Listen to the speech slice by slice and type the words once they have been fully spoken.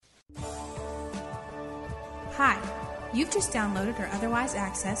Hi, you've just downloaded or otherwise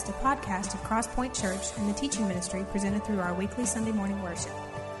accessed a podcast of Crosspoint Church and the teaching ministry presented through our weekly Sunday morning worship.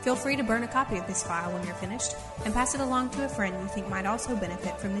 Feel free to burn a copy of this file when you're finished and pass it along to a friend you think might also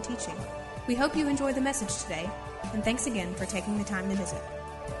benefit from the teaching. We hope you enjoy the message today, and thanks again for taking the time to visit.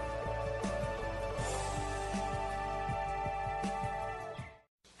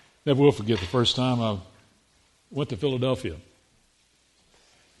 Never will forget the first time I went to Philadelphia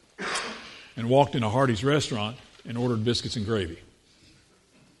and walked in a Hardee's restaurant and ordered biscuits and gravy.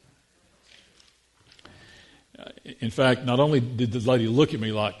 In fact, not only did the lady look at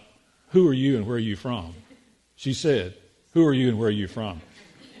me like, "Who are you and where are you from?" She said, "Who are you and where are you from?"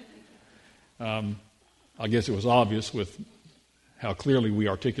 I guess it was obvious with how clearly we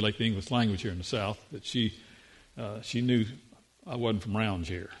articulate the English language here in the South that she knew I wasn't from around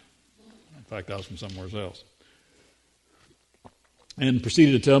here. In fact, I was from somewhere else. And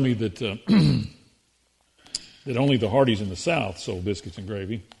proceeded to tell me that that only the Hardee's in the South sold biscuits and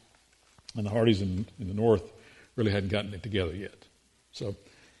gravy, and the Hardee's in the North really hadn't gotten it together yet. So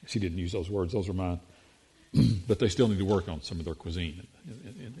she didn't use those words; those are mine. But they still need to work on some of their cuisine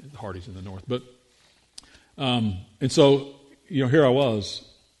in the Hardee's in the North. But and so here I was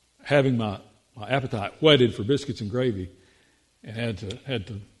having my appetite whetted for biscuits and gravy, and had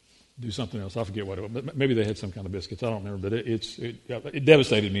to do something else. I forget what it was. Maybe they had some kind of biscuits. I don't remember. But it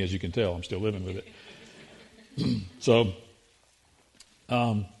devastated me, as you can tell. I'm still living with it. So,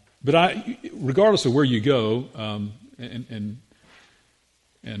 but regardless of where you go,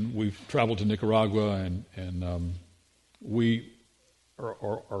 and we've traveled to Nicaragua, and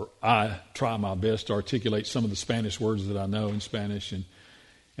I try my best to articulate some of the Spanish words that I know in Spanish, and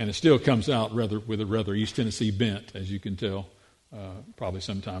it still comes out with a rather East Tennessee bent, as you can tell. Probably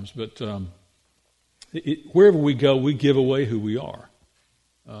sometimes, but wherever we go, we give away who we are.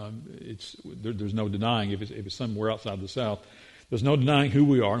 There's no denying if it's somewhere outside the South. There's no denying who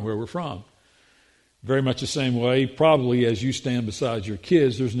we are and where we're from. Very much the same way, probably as you stand beside your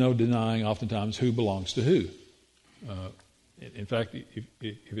kids, there's no denying oftentimes who belongs to who. In fact,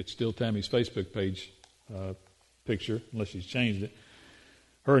 if it's still Tammy's Facebook page picture, unless she's changed it,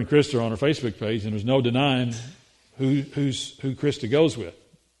 her and Krista are on her Facebook page, and there's no denying who Krista goes with.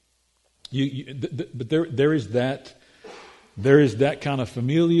 But there is that kind of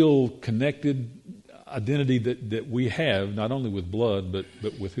familial connected identity that we have, not only with blood, but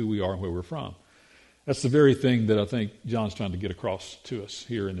with who we are and where we're from. That's the very thing that I think John's trying to get across to us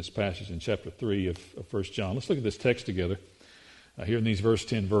here in this passage in chapter 3 of 1 John. Let's look at this text together here in these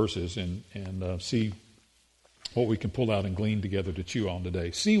 10 verses and see what we can pull out and glean together to chew on today.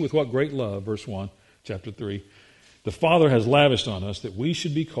 See with what great love, verse 1, chapter 3, the Father has lavished on us that we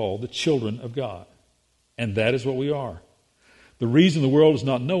should be called the children of God. And that is what we are. The reason the world does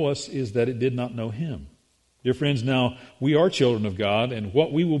not know us is that it did not know Him. Dear friends, now we are children of God, and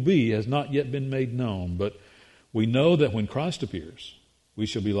what we will be has not yet been made known. But we know that when Christ appears, we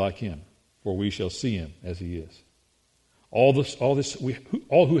shall be like Him, for we shall see Him as He is. All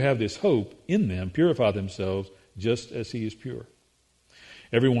who have this hope in them purify themselves just as He is pure.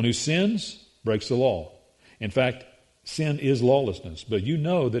 Everyone who sins breaks the law. In fact, sin is lawlessness, but you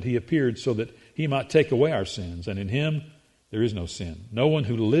know that He appeared so that He might take away our sins, and in Him there is no sin. No one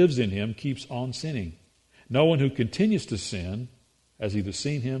who lives in Him keeps on sinning. No one who continues to sin has either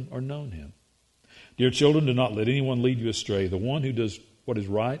seen Him or known Him. Dear children, do not let anyone lead you astray. The one who does what is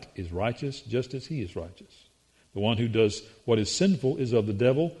right is righteous, just as He is righteous. The one who does what is sinful is of the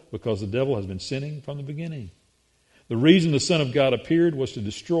devil, because the devil has been sinning from the beginning. The reason the Son of God appeared was to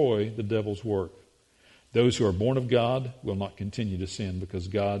destroy the devil's work. Those who are born of God will not continue to sin because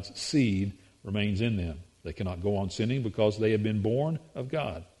God's seed remains in them. They cannot go on sinning because they have been born of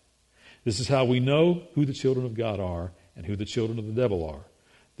God. This is how we know who the children of God are and who the children of the devil are.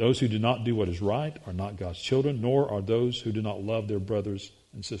 Those who do not do what is right are not God's children, nor are those who do not love their brothers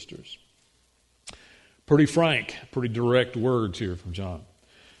and sisters. Pretty frank, pretty direct words here from John.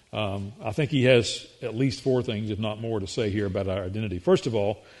 I think he has at least 4 things, if not more, to say here about our identity. First of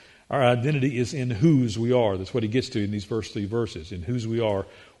all, our identity is in whose we are. That's what he gets to in these first 3 verses, in whose we are.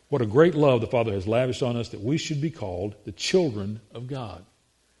 What a great love the Father has lavished on us that we should be called the children of God.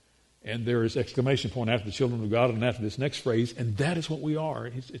 And there is exclamation point after the children of God and after this next phrase, and that is what we are.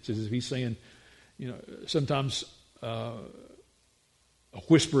 It's as if he's saying, sometimes a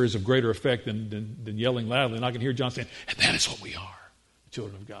whisper is of greater effect than yelling loudly. And I can hear John saying, and that is what we are, the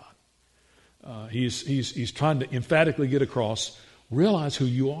children of God. He's trying to emphatically get across, realize who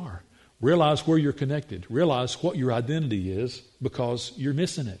you are. Realize where you're connected. Realize what your identity is, because you're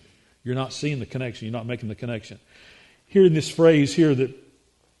missing it. You're not seeing the connection. You're not making the connection. Here in this phrase here that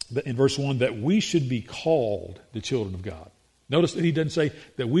in verse 1 that we should be called the children of God. Notice that he doesn't say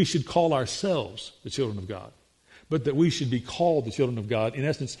that we should call ourselves the children of God, but that we should be called the children of God. In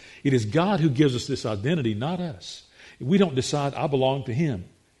essence, it is God who gives us this identity, not us. We don't decide, I belong to him.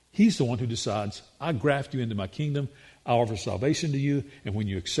 He's the one who decides, I graft you into my kingdom, I offer salvation to you, and when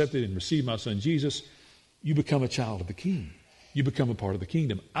you accept it and receive my son Jesus, you become a child of the king. You become a part of the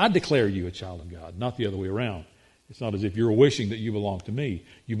kingdom. I declare you a child of God, not the other way around. It's not as if you're wishing that you belong to me.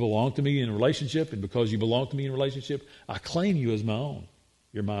 You belong to me in a relationship, and because you belong to me in a relationship, I claim you as my own.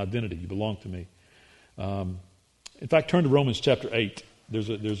 You're my identity. You belong to me. In fact, turn to Romans chapter 8. This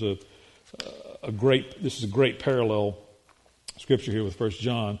is a great parallel scripture here with 1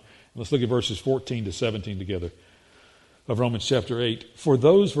 John. Let's look at verses 14 to 17 together of Romans chapter 8. For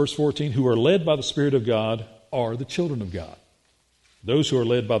those, verse 14, who are led by the Spirit of God are the children of God. Those who are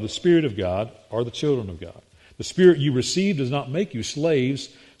led by the Spirit of God are the children of God. The Spirit you received does not make you slaves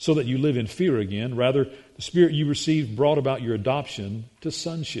so that you live in fear again. Rather, the Spirit you received brought about your adoption to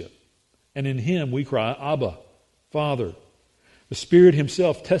sonship. And in him we cry, Abba, Father. The Spirit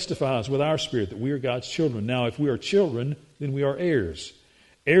himself testifies with our spirit that we are God's children. Now, if we are children, then we are heirs,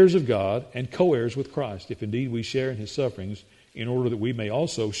 heirs of God and co-heirs with Christ, if indeed we share in his sufferings, in order that we may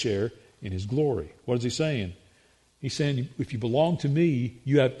also share in his glory. What is he saying? He's saying, if you belong to me,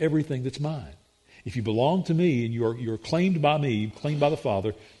 you have everything that's mine. If you belong to me and you're claimed by me, claimed by the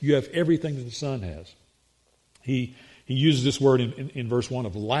Father, you have everything that the Son has. He uses this word in verse 1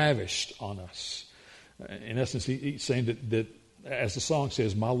 of lavished on us. In essence, he's saying that, as the song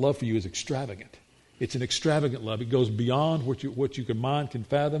says, my love for you is extravagant. It's an extravagant love. It goes beyond what your mind can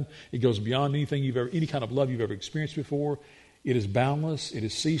fathom. It goes beyond any kind of love you've ever experienced before. It is boundless. It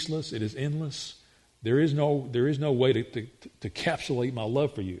is ceaseless. It is endless. There is no way to encapsulate my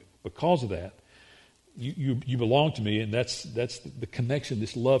love for you. Because of that, you belong to me, and that's the connection,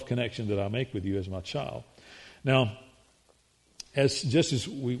 this love connection that I make with you as my child. Now, just as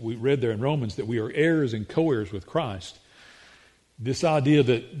we read there in Romans that we are heirs and co-heirs with Christ, this idea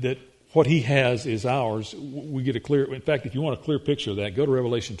that what he has is ours, we get a clear. In fact, if you want a clear picture of that, go to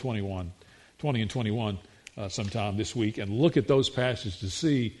Revelation 20 and 21 sometime this week and look at those passages to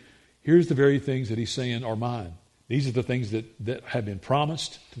see. Here's the very things that he's saying are mine. These are the things that have been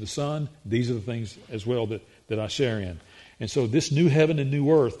promised to the Son. These are the things as well that I share in. And so this new heaven and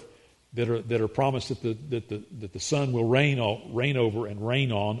new earth that are promised that the Son will reign over and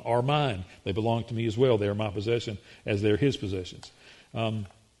reign on are mine. They belong to me as well. They are my possession as they're his possessions.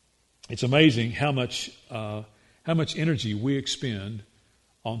 It's amazing how much energy we expend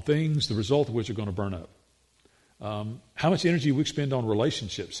on things, the result of which are going to burn up. How much energy we expend on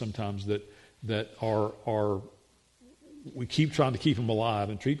relationships sometimes that are we keep trying to keep them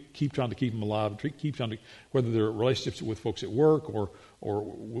alive and keep trying to keep them alive and keep trying to, whether they're relationships with folks at work or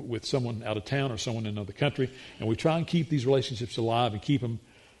with someone out of town or someone in another country, and we try and keep these relationships alive and keep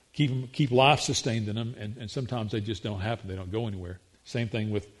life sustained in them, and sometimes they just don't happen. They don't go anywhere. Same thing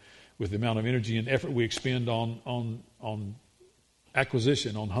with the amount of energy and effort we expend on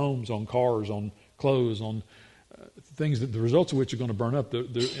acquisition, on homes, on cars, on clothes, on things that the results of which are going to burn up.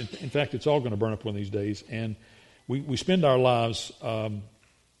 In fact, it's all going to burn up one of these days. And we spend our lives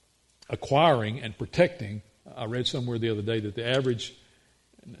acquiring and protecting. I read somewhere the other day that the average,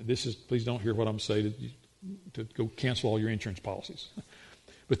 please don't hear what I'm saying, to go cancel all your insurance policies.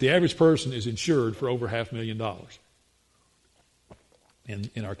 But the average person is insured for over $500,000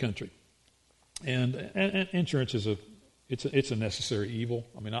 in our country. And insurance is a necessary evil.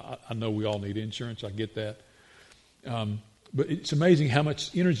 I mean, I know we all need insurance. I get that. But it's amazing how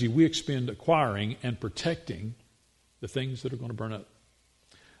much energy we expend acquiring and protecting the things that are going to burn up.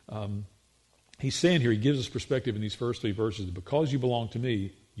 He's saying here, he gives us perspective in these first 3 verses, that because you belong to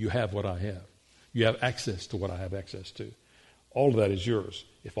me, you have what I have. You have access to what I have access to. All of that is yours.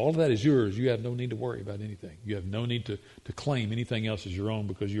 If all of that is yours, you have no need to worry about anything. You have no need to claim anything else as your own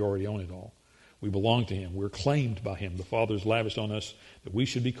because you already own it all. We belong to him. We're claimed by him. The Father has lavished on us that we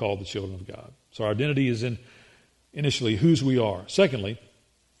should be called the children of God. So our identity is in, initially, whose we are. Secondly,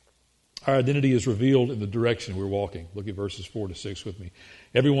 our identity is revealed in the direction we're walking. Look at verses 4 to 6 with me.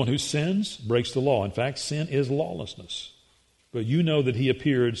 Everyone who sins breaks the law. In fact, sin is lawlessness. But you know that he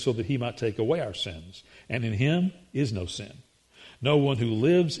appeared so that he might take away our sins. And in him is no sin. No one who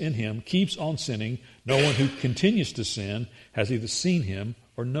lives in him keeps on sinning. No one who continues to sin has either seen him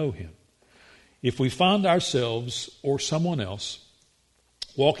or know him. If we find ourselves or someone else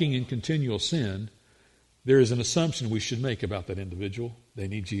walking in continual sin, there is an assumption we should make about that individual. They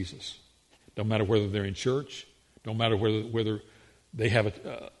need Jesus. Don't matter whether they're in church. Don't matter whether they have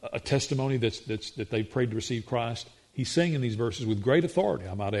a testimony that they prayed to receive Christ. He's saying in these verses with great authority,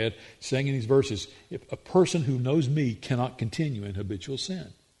 I might add, saying in these verses, if a person who knows me cannot continue in habitual sin.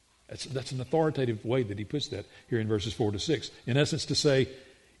 That's an authoritative way that he puts that here in verses 4 to 6. In essence, to say,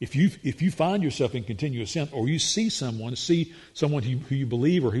 if you find yourself in continuous sin, or you see someone who you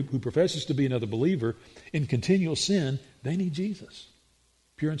believe or who professes to be another believer in continual sin, they need Jesus.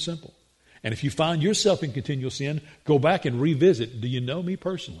 Pure and simple. And if you find yourself in continual sin, go back and revisit. Do you know me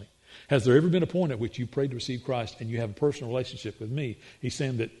personally? Has there ever been a point at which you prayed to receive Christ and you have a personal relationship with me? He's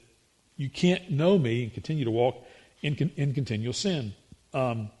saying that you can't know me and continue to walk in continual sin.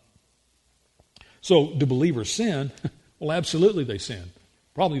 So do believers sin? Well, absolutely they sin.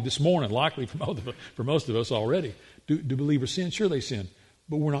 Probably this morning, likely for most of us already. Do believers sin? Sure they sin.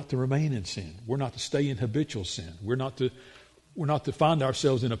 But we're not to remain in sin. We're not to stay in habitual sin. We're not to find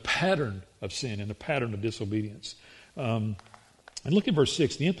ourselves in a pattern of sin, in a pattern of disobedience. And look at verse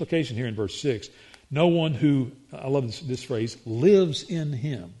 6. The implication here in verse 6, no one who, I love this phrase, lives in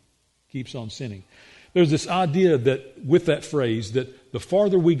him keeps on sinning. There's this idea that with that phrase, that the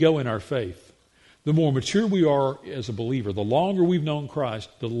farther we go in our faith, the more mature we are as a believer, the longer we've known Christ,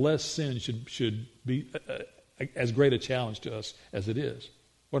 the less sin should be as great a challenge to us as it is.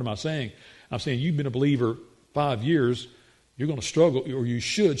 What am I saying? I'm saying you've been a believer 5 years, you're going to struggle, or you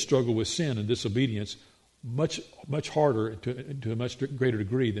should struggle with sin and disobedience much harder to a much greater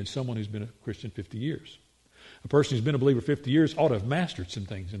degree than someone who's been a Christian 50 years. A person who's been a believer 50 years ought to have mastered some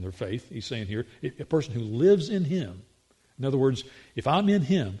things in their faith. He's saying here, a person who lives in him. In other words, if I'm in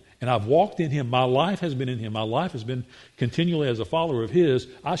him and I've walked in him, my life has been in him, my life has been continually as a follower of his,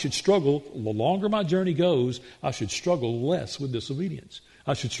 I should struggle, the longer my journey goes, I should struggle less with disobedience.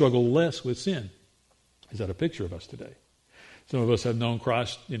 I should struggle less with sin. Is that a picture of us today? Some of us have known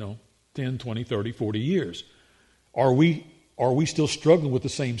Christ, 10, 20, 30, 40 years. Are we still struggling with the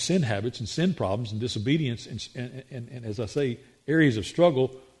same sin habits and sin problems and disobedience and as I say, areas of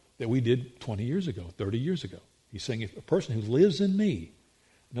struggle that we did 20 years ago, 30 years ago? He's saying if a person who lives in me,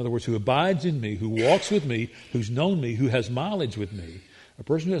 in other words, who abides in me, who walks with me, who's known me, who has mileage with me, a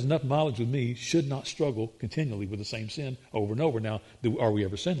person who has enough mileage with me should not struggle continually with the same sin over and over. Now, are we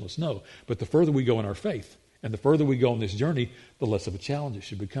ever sinless? No. But the further we go in our faith, and the further we go on this journey, the less of a challenge it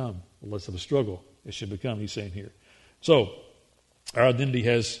should become, the less of a struggle it should become, he's saying here. So, our identity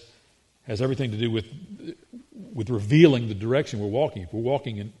has everything to do with revealing the direction we're walking. If we're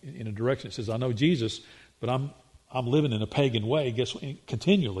walking in a direction that says, I know Jesus, but I'm living in a pagan way,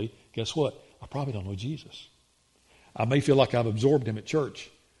 continually, guess what? I probably don't know Jesus. I may feel like I've absorbed him at church.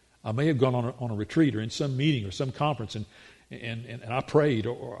 I may have gone on a retreat or in some meeting or some conference and I prayed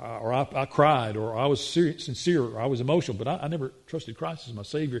or I cried or I was sincere or I was emotional, but I never trusted Christ as my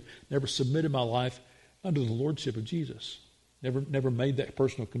Savior, never submitted my life under the Lordship of Jesus, never made that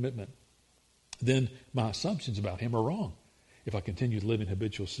personal commitment. Then my assumptions about him are wrong if I continue to live in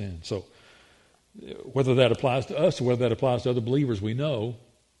habitual sin. So whether that applies to us or whether that applies to other believers, we know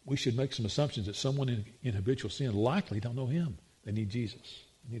we should make some assumptions that someone in habitual sin likely don't know him. They need Jesus.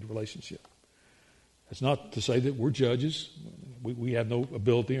 They need a relationship. It's not to say that we're judges. We have no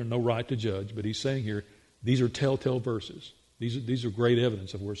ability or no right to judge, but he's saying here, these are telltale verses. These are great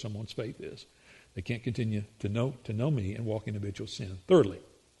evidence of where someone's faith is. They can't continue to know me and walk in habitual sin. Thirdly,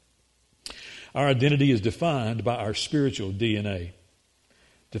 our identity is defined by our spiritual DNA.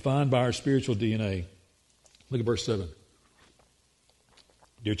 Defined by our spiritual DNA. Look at verse 7.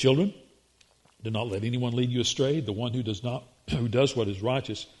 Dear children, do not let anyone lead you astray. The one who does what is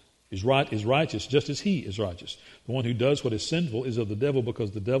righteous is righteous just as he is righteous. The one who does what is sinful is of the devil,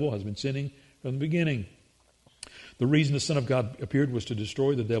 because the devil has been sinning from the beginning. The reason the Son of God appeared was to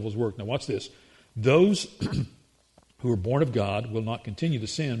destroy the devil's work. Now watch this. Those who are born of God will not continue to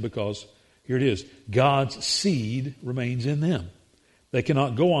sin because, here it is, God's seed remains in them. They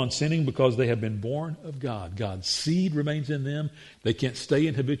cannot go on sinning because they have been born of God. God's seed remains in them. They can't stay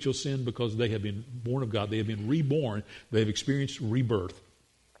in habitual sin because they have been born of God. They have been reborn. They have experienced rebirth.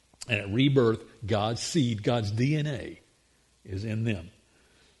 And at rebirth, God's seed, God's DNA is in them.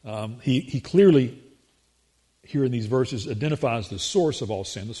 He clearly, here in these verses, identifies the source of all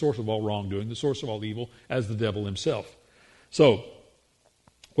sin, the source of all wrongdoing, the source of all evil as the devil himself. So,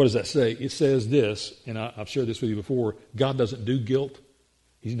 what does that say? It says this, and I've shared this with you before, God doesn't do guilt.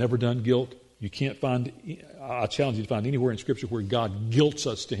 He's never done guilt. You can't find, I challenge you to find anywhere in Scripture where God guilts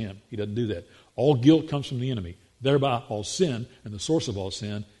us to him. He doesn't do that. All guilt comes from the enemy. Thereby all sin, and the source of all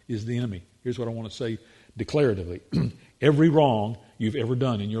sin is the enemy. Here's what I want to say declaratively. Every wrong you've ever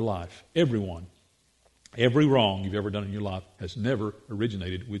done in your life, every wrong you've ever done in your life has never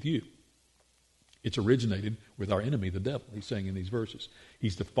originated with you. It's originated with our enemy, the devil, he's saying in these verses.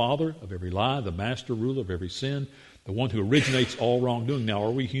 He's the father of every lie, the master ruler of every sin. the one who originates all wrongdoing. Now,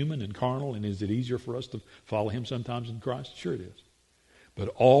 are we human and carnal, and is it easier for us to follow him sometimes in Christ? Sure it is. But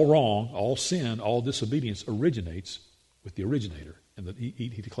all wrong, all sin, all disobedience originates with the originator. And he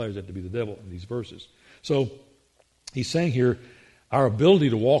declares that to be the devil in these verses. So he's saying here, our ability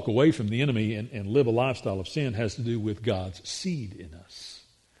to walk away from the enemy and live a lifestyle of sin has to do with God's seed in us.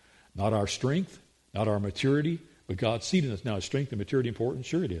 Not our strength, not our maturity, but God's seed in us. Now, is strength and maturity important?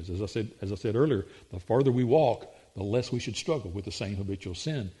 Sure it is. As I said earlier, the farther we walk, the less we should struggle with the same habitual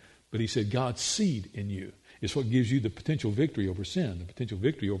sin. But he said God's seed in you is what gives you the potential victory over sin, the potential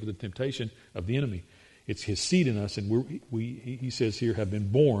victory over the temptation of the enemy. It's his seed in us, and he says here, have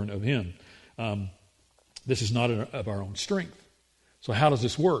been born of him. This is not of our own strength. So how does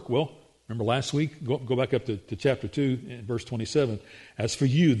this work? Well, remember last week, go back up to chapter 2, and verse 27. As for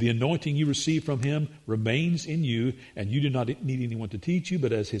you, the anointing you receive from him remains in you, and you do not need anyone to teach you,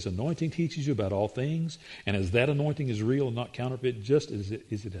 but as his anointing teaches you about all things, and as that anointing is real and not counterfeit, just as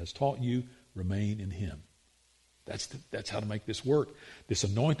it has taught you, remain in him. That's how to make this work. This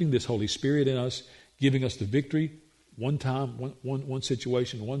anointing, this Holy Spirit in us, giving us the victory, one time, one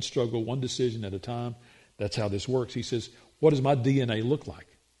situation, one struggle, one decision at a time. That's how this works. He says, what does my DNA look like?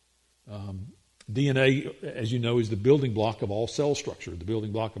 DNA, as you know, is the building block of all cell structure, the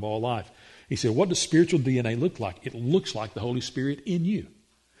building block of all life. He said, what does spiritual DNA look like? It looks like the Holy Spirit in you.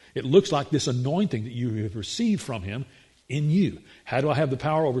 It looks like this anointing that you have received from him in you. How do I have the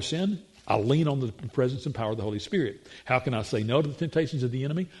power over sin? I'll lean on the presence and power of the Holy Spirit. How can I say no to the temptations of the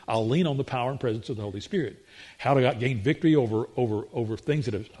enemy? I'll lean on the power and presence of the Holy Spirit. How do I gain victory over things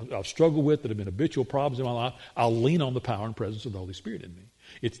that I've struggled with, that have been habitual problems in my life? I'll lean on the power and presence of the Holy Spirit in me.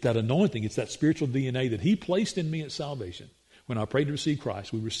 It's that anointing, it's that spiritual DNA that he placed in me at salvation. When I prayed to receive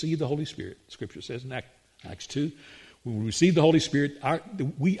Christ, we received the Holy Spirit. Scripture says in Acts 2, when we received the Holy Spirit,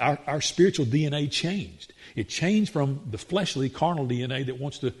 our spiritual DNA changed. It changed from the fleshly, carnal DNA that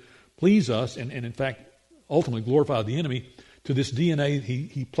wants to please us and in fact, ultimately glorify the enemy, to this DNA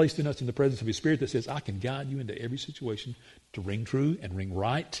he placed in us in the presence of his Spirit that says, I can guide you into every situation to ring true and ring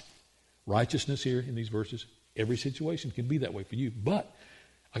right. Righteousness here in these verses. Every situation can be that way for you. But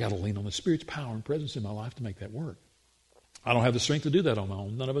I got to lean on the Spirit's power and presence in my life to make that work. I don't have the strength to do that on my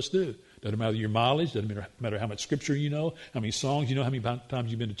own. None of us do. Doesn't matter your mileage. Doesn't matter how much scripture you know, how many songs you know, how many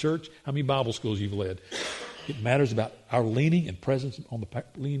times you've been to church, how many Bible schools you've led. It matters about our leaning and presence on the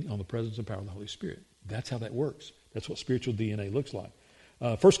presence and power of the Holy Spirit. That's how that works. That's what spiritual DNA looks like.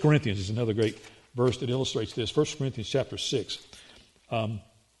 1 Corinthians is another great verse that illustrates this. 1 Corinthians chapter 6. Turn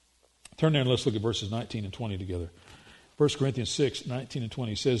there and let's look at verses 19 and 20 together. 1 Corinthians 6, 19 and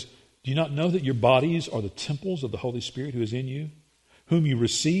 20 says, do you not know that your bodies are the temples of the Holy Spirit who is in you, whom you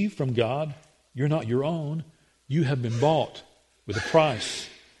receive from God? You're not your own. You have been bought with a price.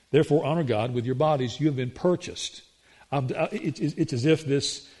 Therefore, honor God with your bodies. You have been purchased. It's as if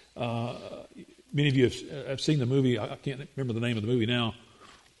this, many of you have seen the movie. I can't remember the name of the movie now,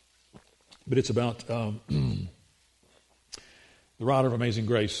 but it's about the writer of Amazing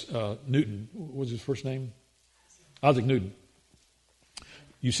Grace, Newton. What was his first name? Isaac Newton.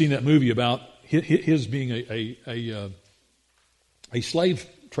 You've seen that movie about his being a slave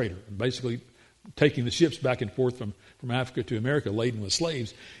trader, basically taking the ships back and forth from Africa to America laden with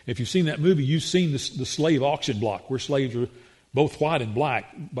slaves. If you've seen that movie, you've seen the slave auction block where slaves are both white and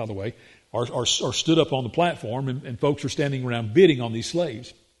black, by the way, are stood up on the platform and folks are standing around bidding on these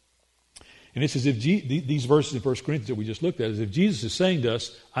slaves. And it's as if these verses in 1 Corinthians that we just looked at, as if Jesus is saying to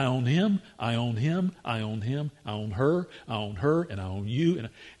us, I own him, I own him, I own him, I own her, and I own you. And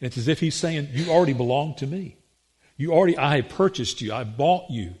it's as if he's saying, you already belong to me. I have purchased you, I bought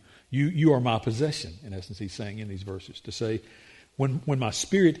you. You are my possession, in essence, he's saying in these verses, to say, when my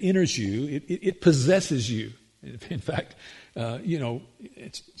Spirit enters you, it possesses you. In fact,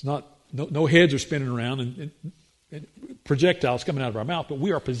 it's not, no heads are spinning around and projectiles coming out of our mouth, but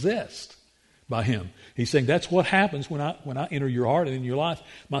we are possessed by him. He's saying that's what happens when I enter your heart and in your life.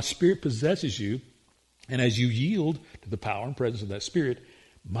 My Spirit possesses you, and as you yield to the power and presence of that Spirit,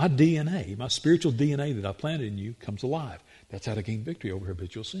 my DNA, my spiritual DNA that I planted in you comes alive. That's how to gain victory over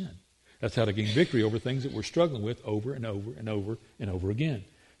habitual sin. That's how to gain victory over things that we're struggling with over and over and over and over again.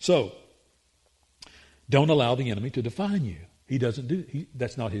 So, don't allow the enemy to define you. He doesn't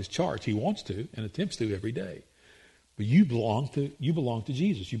that's not his charge. He wants to and attempts to every day. But you belong to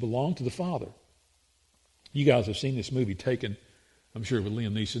Jesus. You belong to the Father. You guys have seen this movie Taken, I'm sure, with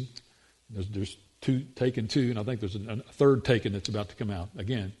Liam Neeson. There's Taken 2, and I think there's a third Taken that's about to come out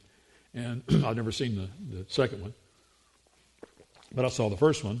again. And I've never seen the second one. But I saw the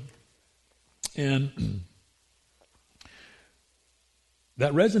first one. And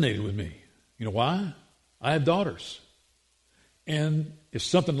that resonated with me. You know why? I have daughters. And if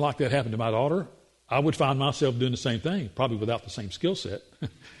something like that happened to my daughter, I would find myself doing the same thing, probably without the same skill set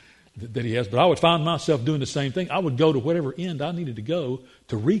that he has, but I would find myself doing the same thing. I would go to whatever end I needed to go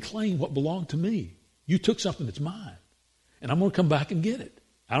to reclaim what belonged to me. You took something that's mine, and I'm going to come back and get it.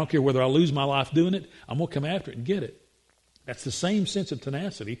 I don't care whether I lose my life doing it, I'm going to come after it and get it. That's the same sense of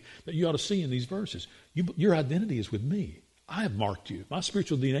tenacity that you ought to see in these verses. Your identity is with me. I have marked you. My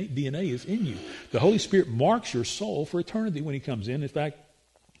spiritual DNA is in you. The Holy Spirit marks your soul for eternity when he comes in. In fact,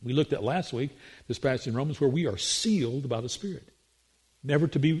 we looked at last week this passage in Romans where we are sealed by the Spirit. Never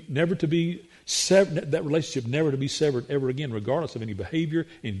to be severed, that relationship never to be severed ever again, regardless of any behavior,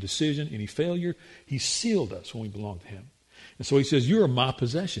 any decision, any failure. He sealed us when we belong to him. And so he says, you are my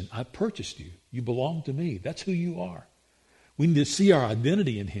possession. I purchased you. You belong to me. That's who you are. We need to see our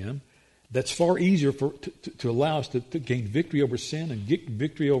identity in him. That's far easier to allow us to gain victory over sin and get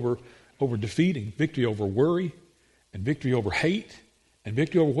victory over defeating, victory over worry, and victory over hate, and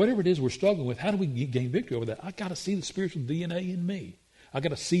victory over whatever it is we're struggling with. How do we gain victory over that? I've got to see the spiritual DNA in me. I've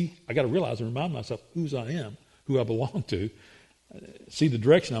got to realize and remind myself whose I am, who I belong to, see the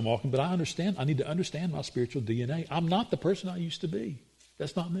direction I'm walking, but I need to understand my spiritual DNA. I'm not the person I used to be.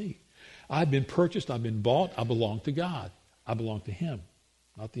 That's not me. I've been purchased, I've been bought, I belong to God. I belong to him,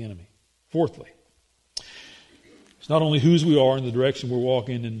 not the enemy. Fourthly, it's not only whose we are in the direction we're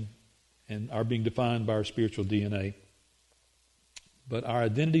walking and are being defined by our spiritual DNA, but our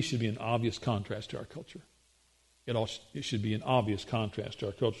identity should be an obvious contrast to our culture. It should be an obvious contrast to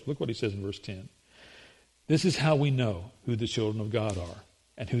our culture. Look what he says in verse 10. This is how we know who the children of God are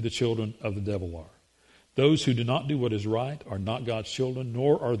and who the children of the devil are. Those who do not do what is right are not God's children,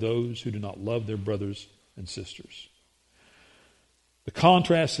 nor are those who do not love their brothers and sisters. The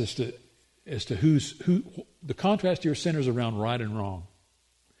contrast the contrast here centers around right and wrong.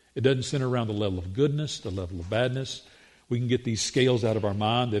 It doesn't center around the level of goodness, the level of badness. We can get these scales out of our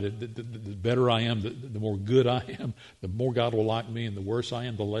mind that the better I am, the more good I am, the more God will like me, and the worse I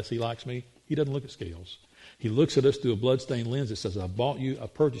am, the less he likes me. He doesn't look at scales. He looks at us through a bloodstained lens that says, I bought you, I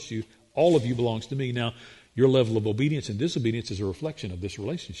purchased you, all of you belongs to me. Now, your level of obedience and disobedience is a reflection of this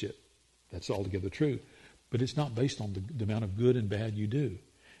relationship. That's altogether true. But it's not based on the amount of good and bad you do.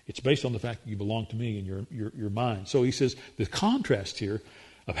 It's based on the fact that you belong to me and you're mine. So he says the contrast here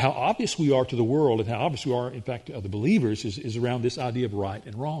of how obvious we are to the world and how obvious we are, in fact, to other believers is around this idea of right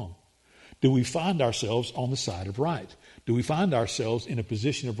and wrong. Do we find ourselves on the side of right? Do we find ourselves in a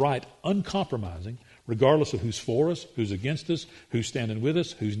position of right, uncompromising, regardless of who's for us, who's against us, who's standing with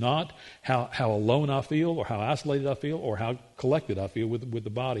us, who's not, how alone I feel or how isolated I feel or how collected I feel with the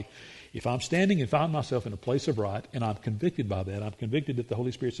body? If I'm standing and find myself in a place of right and I'm convicted by that, I'm convicted that the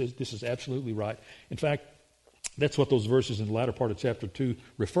Holy Spirit says this is absolutely right. In fact, that's what those verses in the latter part of chapter 2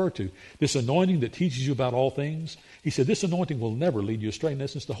 refer to. This anointing that teaches you about all things. He said this anointing will never lead you astray. In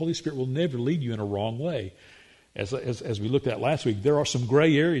essence, the Holy Spirit will never lead you in a wrong way. As we looked at last week, there are some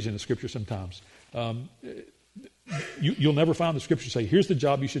gray areas in the Scripture sometimes. You'll never find the Scripture say, here's the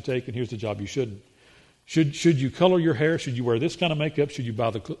job you should take and here's the job you shouldn't. Should you color your hair? Should you wear this kind of makeup? Should you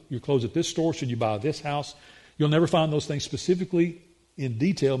buy your clothes at this store? Should you buy this house? You'll never find those things specifically in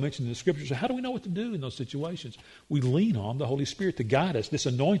detail mentioned in the Scripture. So how do we know what to do in those situations? We lean on the Holy Spirit to guide us, this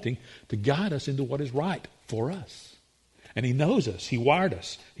anointing to guide us into what is right for us. And he knows us. He wired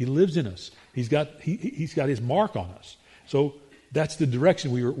us. He lives in us. He's got his mark on us. So that's the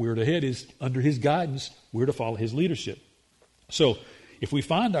direction we're to head, is under his guidance, we're to follow his leadership. So if we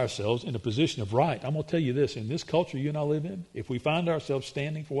find ourselves in a position of right, I'm going to tell you this, in this culture you and I live in, if we find ourselves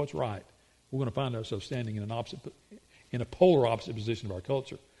standing for what's right, we're going to find ourselves standing in a polar opposite position of our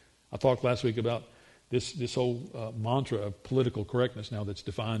culture. I talked last week about this whole mantra of political correctness now that's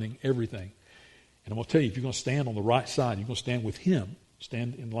defining everything. And I'm going to tell you, if you're going to stand on the right side, you're going to stand with him,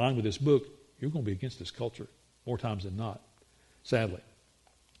 stand in line with this book, you're going to be against this culture more times than not, sadly.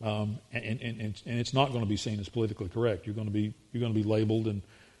 And it's not going to be seen as politically correct. You're going to be labeled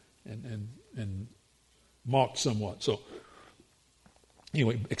and mocked somewhat. So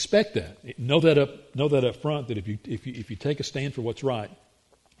anyway, expect that. Know that up front, that if you take a stand for what's right,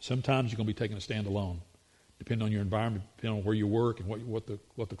 sometimes you're going to be taking a stand alone, depending on your environment, depending on where you work and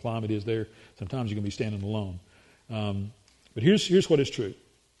what the climate is there. Sometimes you're going to be standing alone. But here's what is true,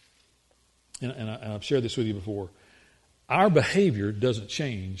 and I've shared this with you before. Our behavior doesn't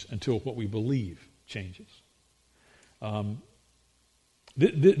change until what we believe changes.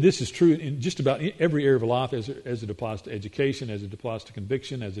 This is true in just about every area of life, as it applies to education, as it applies to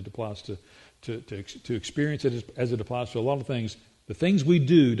conviction, as it applies to experience, as it applies to a lot of things. The things we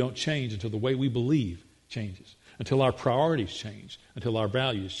do don't change until the way we believe changes, until our priorities change, until our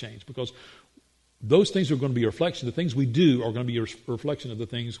values change. Because those things are going to be a reflection. The things we do are going to be a reflection of the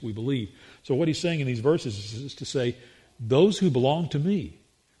things we believe. So what he's saying in these verses is to say, those who belong to me,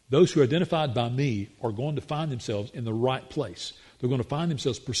 those who are identified by me, are going to find themselves in the right place. They're going to find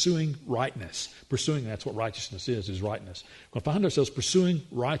themselves pursuing rightness. That's what righteousness is rightness. We're going to find ourselves pursuing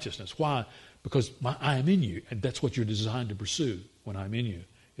righteousness. Why? Because I am in you, and that's what you're designed to pursue when I'm in you,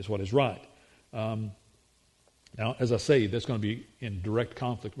 is what is right. Now, as I say, that's going to be in direct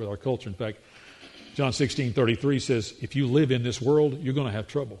conflict with our culture. In fact, John 16:33 says, if you live in this world, you're going to have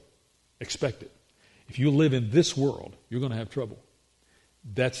trouble. Expect it. If you live in this world, you're going to have trouble.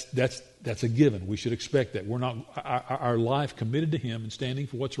 That's a given. We should expect that. We're not our life committed to Him and standing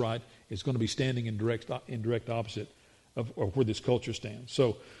for what's right is going to be standing in direct opposite of where this culture stands.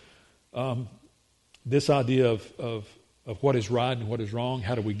 So, this idea of what is right and what is wrong,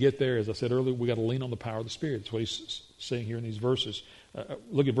 how do we get there? As I said earlier, we got to lean on the power of the Spirit. That's what he's saying here in these verses.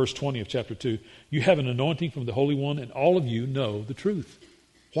 Look at verse 20 of chapter 2. You have an anointing from the Holy One, and all of you know the truth.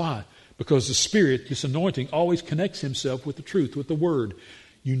 Why? Because the Spirit, this anointing, always connects Himself with the truth, with the Word.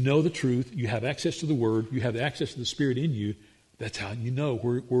 You know the truth. You have access to the Word. You have access to the Spirit in you. That's how you know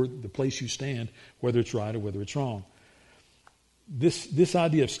where the place you stand, whether it's right or whether it's wrong. This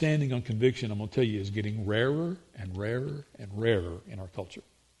idea of standing on conviction, I'm going to tell you, is getting rarer and rarer and rarer in our culture.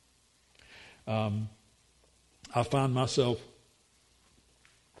 I find myself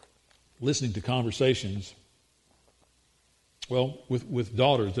listening to conversations, with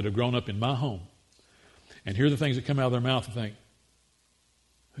daughters that have grown up in my home, and hear the things that come out of their mouth and think,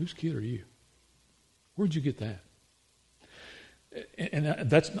 whose kid are you? Where'd you get that?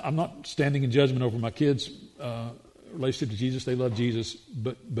 And I'm not standing in judgment over my kids' relationship to Jesus. They love Jesus,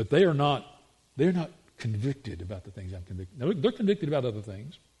 but they're not convicted about the things I'm convicted. Now, they're convicted about other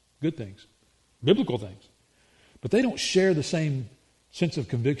things, good things, biblical things, but they don't share the same sense of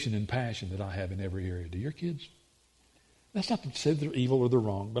conviction and passion that I have in every area. Do your kids? That's not to say they're evil or they're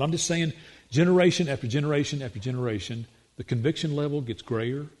wrong, but I'm just saying generation after generation after generation, the conviction level gets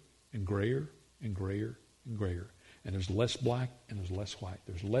grayer and grayer and grayer and grayer. And there's less black and there's less white.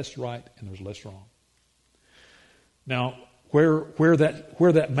 There's less right and there's less wrong. Now, where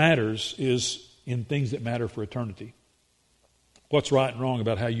that matters is in things that matter for eternity. What's right and wrong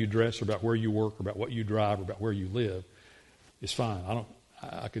about how you dress, or about where you work, or about what you drive, or about where you live is fine.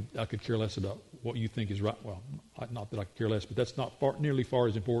 I could care less about what you think is right. Well, not that I could care less, but that's not nearly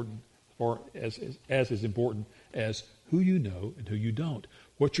as important as important as who you know and who you don't.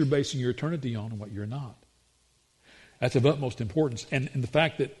 What you're basing your eternity on and what you're not. That's of utmost importance. And the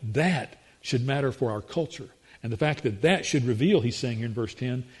fact that should matter for our culture. And the fact that should reveal, he's saying here in verse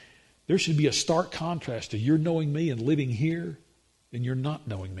 10, there should be a stark contrast to your knowing me and living here, and you're not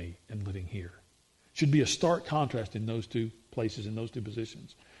knowing me and living here. Should be a stark contrast in those two places, in those two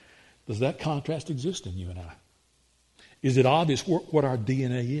positions. Does that contrast exist in you and I? Is it obvious what our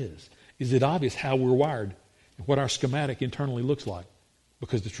DNA is? Is it obvious how we're wired and what our schematic internally looks like?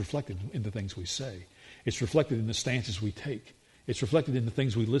 Because it's reflected in the things we say. It's reflected in the stances we take. It's reflected in the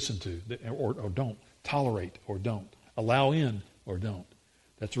things we listen to or don't, tolerate or don't, allow in or don't.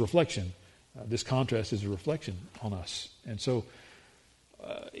 That's a reflection. This contrast is a reflection on us. And so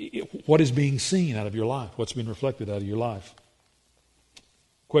what is being seen out of your life? What's being reflected out of your life?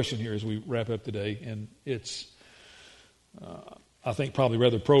 Question here as we wrap up today, and it's, I think, probably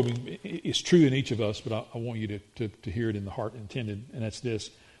rather probing. It's true in each of us, but I want you to hear it in the heart intended, and that's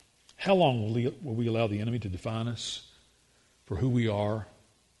this. How long will we allow the enemy to define us for who we are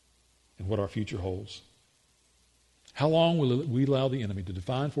and what our future holds? How long will we allow the enemy to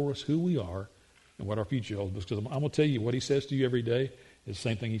define for us who we are and what our future holds? Because I'm going to tell you, what he says to you every day is the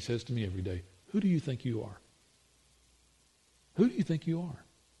same thing he says to me every day. Who do you think you are? Who do you think you are?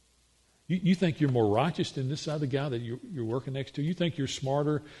 You think you're more righteous than this other guy that you're working next to? You think you're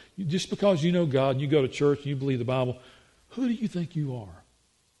smarter? Just because you know God and you go to church and you believe the Bible, who do you think you are?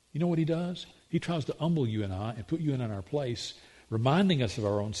 You know what he does? He tries to humble you and I and put you in our place, reminding us of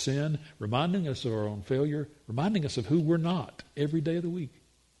our own sin, reminding us of our own failure, reminding us of who we're not every day of the week.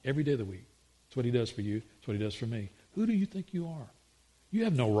 Every day of the week. That's what he does for you. That's what he does for me. Who do you think you are? You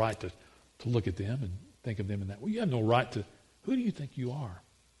have no right to look at them and think of them in that way. You have no right to, who do you think you are?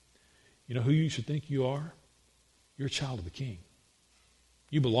 You know who you should think you are? You're a child of the King.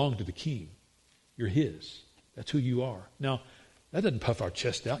 You belong to the King. You're his. That's who you are. Now, that doesn't puff our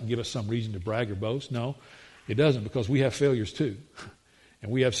chest out and give us some reason to brag or boast. No, it doesn't, because we have failures too.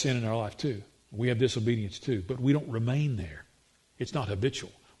 And we have sin in our life too. We have disobedience too. But we don't remain there. It's not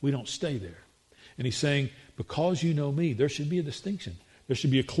habitual. We don't stay there. And he's saying, because you know me, there should be a distinction. There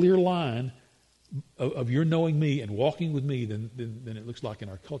should be a clear line of your knowing me and walking with me than it looks like in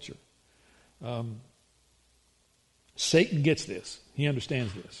our culture. Satan gets this. He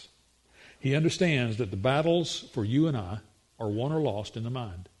understands this. He understands that the battles for you and I are won or lost in the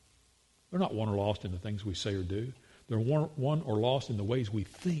mind. They're not won or lost in the things we say or do. They're won or lost in the ways we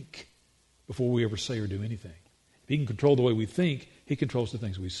think before we ever say or do anything. If he can control the way we think, he controls the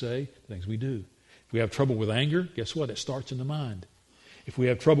things we say, the things we do. If we have trouble with anger, guess what? It starts in the mind. If we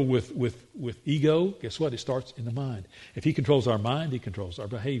have trouble with ego, guess what? It starts in the mind. If he controls our mind, he controls our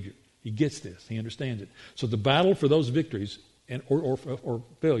behavior. He gets this. He understands it. So the battle for those victories or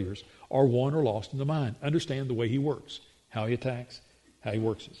failures are won or lost in the mind. Understand the way he works, how he attacks, how he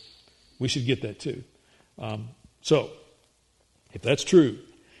works it. We should get that too. So, if that's true,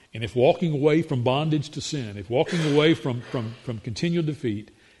 and if walking away from bondage to sin, if walking away from continual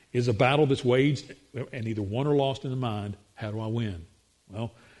defeat is a battle that's waged and either won or lost in the mind, how do I win?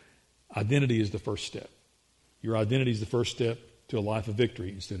 Well, identity is the first step. Your identity is the first step to a life of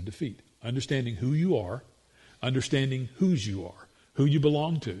victory instead of defeat. Understanding who you are, understanding whose you are, who you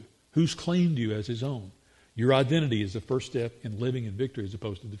belong to, who's claimed you as his own. Your identity is the first step in living in victory as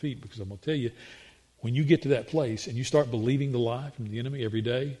opposed to defeat. Because I'm going to tell you, when you get to that place and you start believing the lie from the enemy every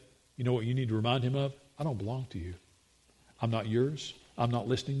day, you know what you need to remind him of? I don't belong to you. I'm not yours. I'm not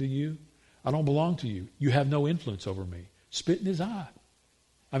listening to you. I don't belong to you. You have no influence over me. Spit in his eye.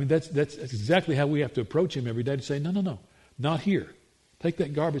 I mean, that's exactly how we have to approach him every day to say, no, not here. Take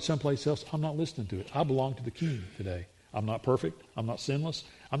that garbage someplace else. I'm not listening to it. I belong to the King today. I'm not perfect. I'm not sinless.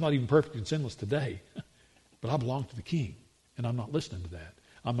 I'm not even perfect and sinless today. But I belong to the King, and I'm not listening to that.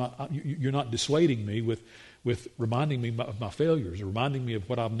 You're not dissuading me with reminding me of my failures, or reminding me of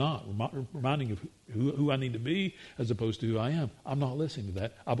what I'm not, reminding me of who I need to be as opposed to who I am. I'm not listening to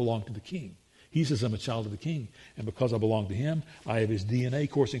that. I belong to the King. He says I'm a child of the King, and because I belong to him, I have his DNA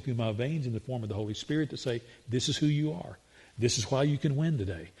coursing through my veins in the form of the Holy Spirit to say, this is who you are. This is why you can win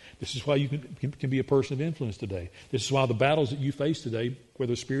today. This is why you can be a person of influence today. This is why the battles that you face today,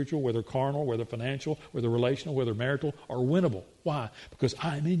 whether spiritual, whether carnal, whether financial, whether relational, whether marital, are winnable. Why? Because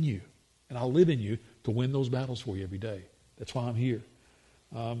I'm in you, and I'll live in you to win those battles for you every day. That's why I'm here.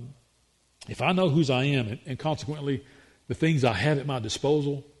 If I know whose I am, and consequently the things I have at my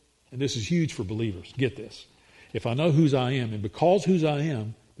disposal, and this is huge for believers, get this. If I know whose I am, and because whose I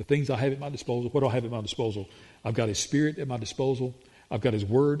am, the things I have at my disposal, what do I have at my disposal? I've got his Spirit at my disposal, I've got his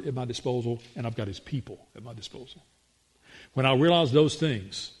Word at my disposal, and I've got his people at my disposal. When I realize those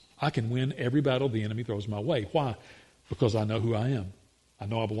things, I can win every battle the enemy throws my way. Why? Because I know who I am. I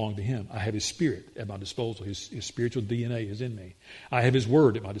know I belong to him. I have his Spirit at my disposal. His spiritual DNA is in me. I have his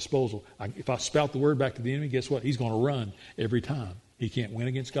Word at my disposal. If I spout the Word back to the enemy, guess what? He's going to run every time. He can't win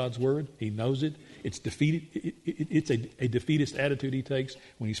against God's Word. He knows it. It's defeated. It's a defeatist attitude he takes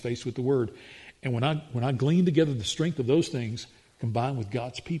when he's faced with the Word. And when I glean together the strength of those things combined with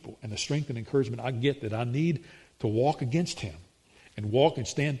God's people and the strength and encouragement I get that I need to walk against him and walk and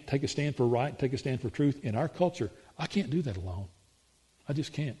take a stand for right, take a stand for truth in our culture, I can't do that alone. I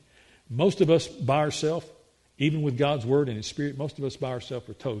just can't. Most of us by ourselves, even with God's Word and his Spirit, most of us by ourselves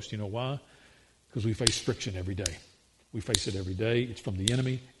are toast. You know why? Because we face friction every day. We face it every day. It's from the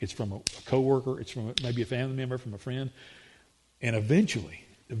enemy. It's from a coworker. It's from maybe a family member, from a friend. And eventually,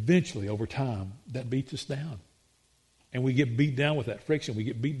 over time, that beats us down. And we get beat down with that friction. We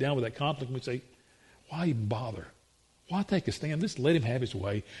get beat down with that conflict. And we say, why even bother? Why take a stand? Just let him have his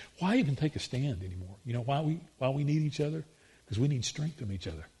way. Why even take a stand anymore? You know why we need each other? Because we need strength from each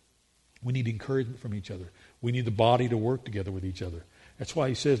other. We need encouragement from each other. We need the body to work together with each other. That's why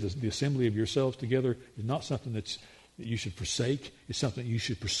he says the assembly of yourselves together is not something that you should forsake. It's something you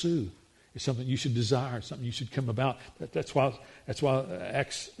should pursue. It's something you should desire. It's something you should come about. That's why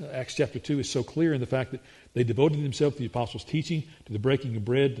Acts chapter 2 is so clear in the fact that they devoted themselves to the apostles' teaching, to the breaking of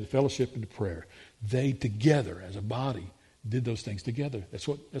bread, to the fellowship, and to prayer. They together, as a body, did those things together. That's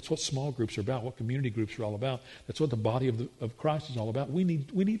what small groups are about. What community groups are all about. That's what the body of Christ is all about. We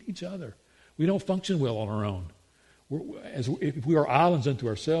need each other. We don't function well on our own. If we are islands unto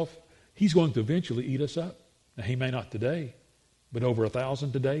ourselves, he's going to eventually eat us up. Now, he may not today. But over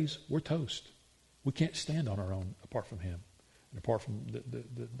 1,000 days, we're toast. We can't stand on our own apart from him and apart from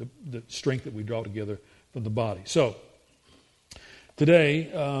the strength that we draw together from the body. So,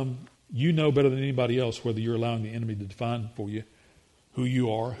 today, you know better than anybody else whether you're allowing the enemy to define for you who you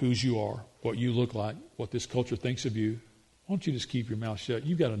are, whose you are, what you look like, what this culture thinks of you. Why don't you just keep your mouth shut?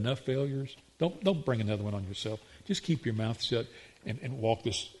 You've got enough failures. Don't bring another one on yourself. Just keep your mouth shut and walk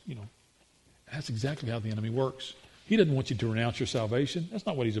this, That's exactly how the enemy works. He doesn't want you to renounce your salvation. That's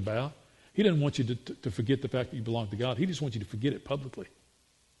not what he's about. He doesn't want you to forget the fact that you belong to God. He just wants you to forget it publicly.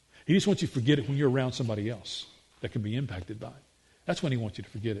 He just wants you to forget it when you're around somebody else that can be impacted by it. That's when he wants you to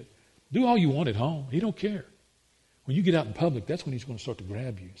forget it. Do all you want at home. He don't care. When you get out in public, that's when he's going to start to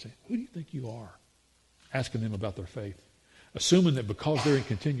grab you and say, who do you think you are? Asking them about their faith. Assuming that because they're in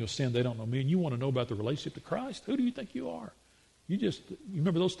continual sin, they don't know me, and you want to know about the relationship to Christ. Who do you think you are? You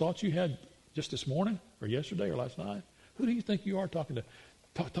remember those thoughts you had just this morning or yesterday or last night? Who do you think you are talking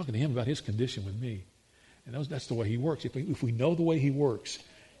to him about his condition with me? And that's the way he works. If we know the way he works,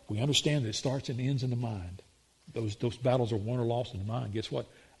 we understand that it starts and ends in the mind. Those battles are won or lost in the mind. Guess what?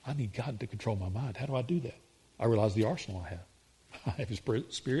 I need God to control my mind. How do I do that? I realize the arsenal I have. I have his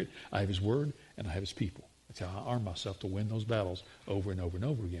Spirit, I have his Word, and I have his people. That's how I arm myself to win those battles over and over and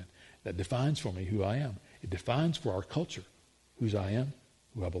over again. That defines for me who I am. It defines for our culture whose I am,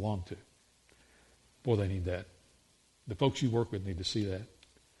 who I belong to. Boy, they need that. The folks you work with need to see that.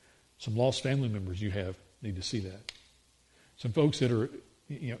 Some lost family members you have need to see that. Some folks that are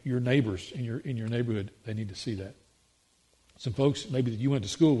your neighbors in your neighborhood, they need to see that. Some folks maybe that you went to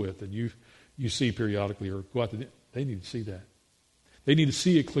school with that you see periodically or go out to, they need to see that. They need to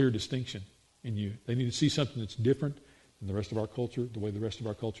see a clear distinction in you. They need to see something that's different than the rest of our culture, the way the rest of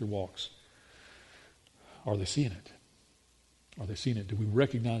our culture walks. Are they seeing it? Are they seeing it? Do we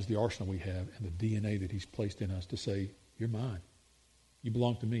recognize the arsenal we have and the DNA that he's placed in us to say, you're mine. You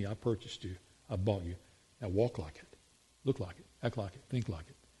belong to me. I purchased you. I bought you. Now walk like it. Look like it. Act like it. Think like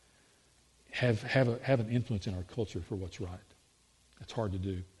it. Have an influence in our culture for what's right. That's hard to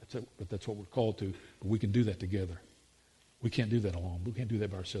do. But that's what we're called to. But we can do that together. We can't do that alone. We can't do that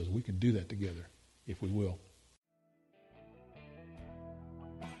by ourselves. We can do that together if we will.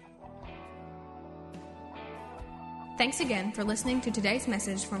 Thanks again for listening to today's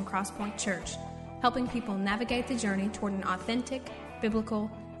message from Crosspoint Church, helping people navigate the journey toward an authentic,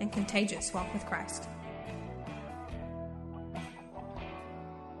 biblical, and contagious walk with Christ.